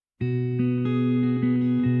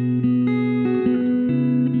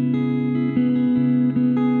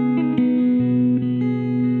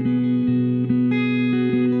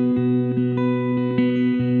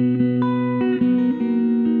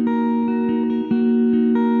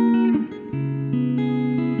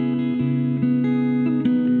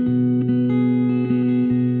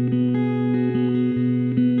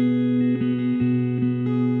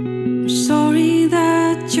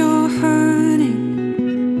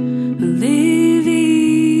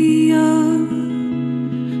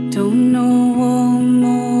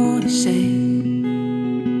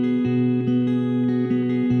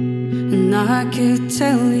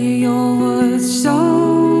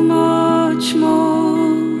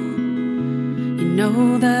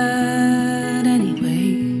know that anyway.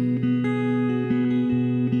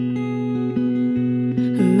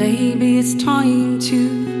 And maybe it's time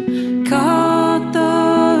to cut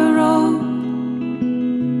the rope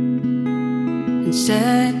and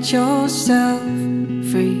set yourself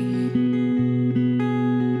free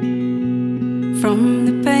from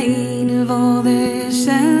the pain of all this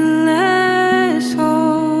endless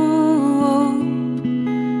hope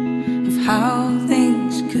of how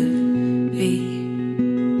things could be.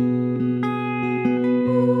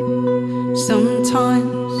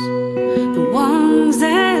 Sometimes the ones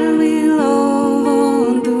that we love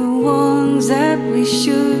aren't the ones that we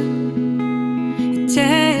should. It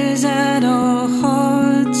tears at our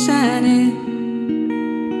hearts and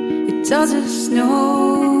it does us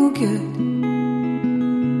no good.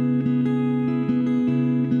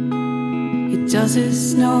 It does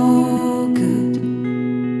us no good.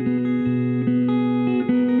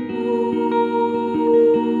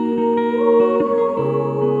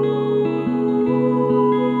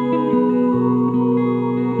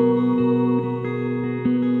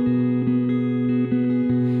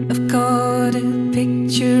 I've got a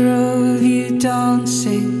picture of you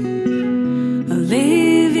dancing,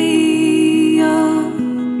 Olivia.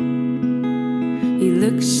 You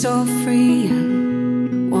look so free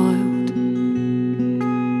and wild.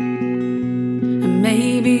 And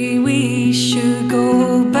maybe we should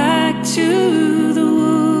go back to the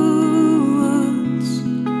woods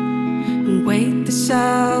and wait this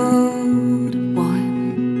out a while.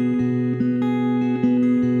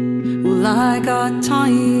 Well, I got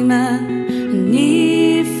time and a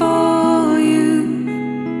need for you,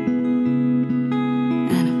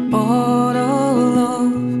 and a bottle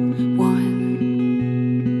of wine.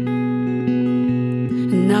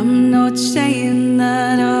 And I'm not saying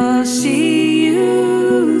that I'll see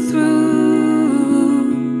you through,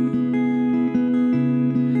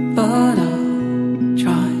 but I'll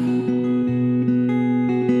try.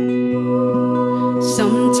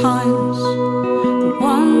 Sometimes the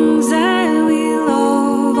ones that we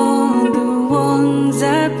love aren't the ones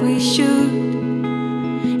that we should.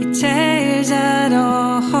 It tears at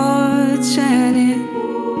our hearts and it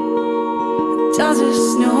does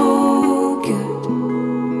us no good.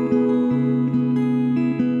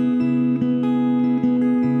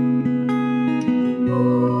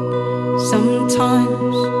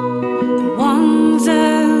 Sometimes the ones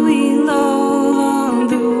that we love aren't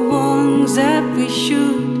the ones that we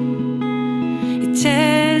should. It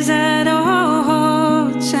tears at our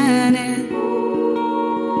hearts and it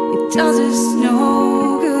does us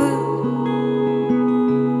no good.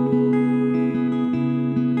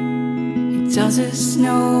 It does us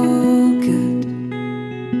no good.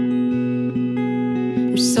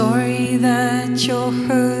 I'm sorry that you're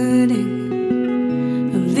hurting.